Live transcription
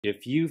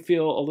If you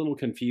feel a little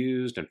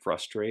confused and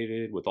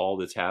frustrated with all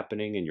that's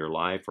happening in your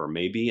life or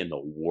maybe in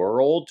the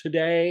world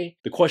today,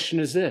 the question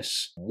is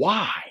this: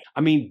 why?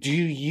 I mean, do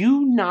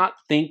you not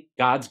think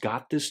God's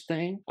got this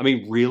thing? I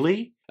mean,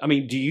 really? I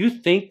mean, do you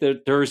think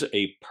that there's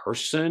a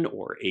person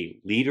or a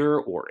leader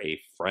or a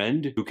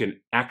friend who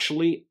can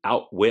actually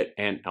outwit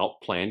and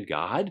outplan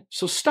God?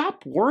 So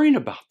stop worrying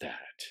about that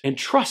and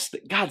trust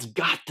that God's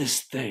got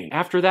this thing.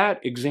 After that,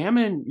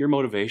 examine your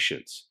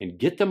motivations and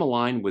get them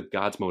aligned with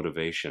God's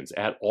motivations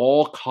at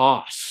all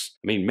costs.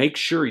 I mean, make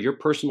sure your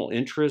personal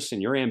interests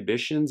and your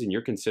ambitions and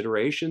your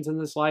considerations in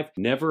this life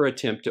never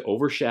attempt to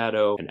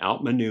overshadow and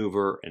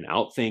outmaneuver and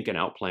outthink and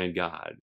outplan God.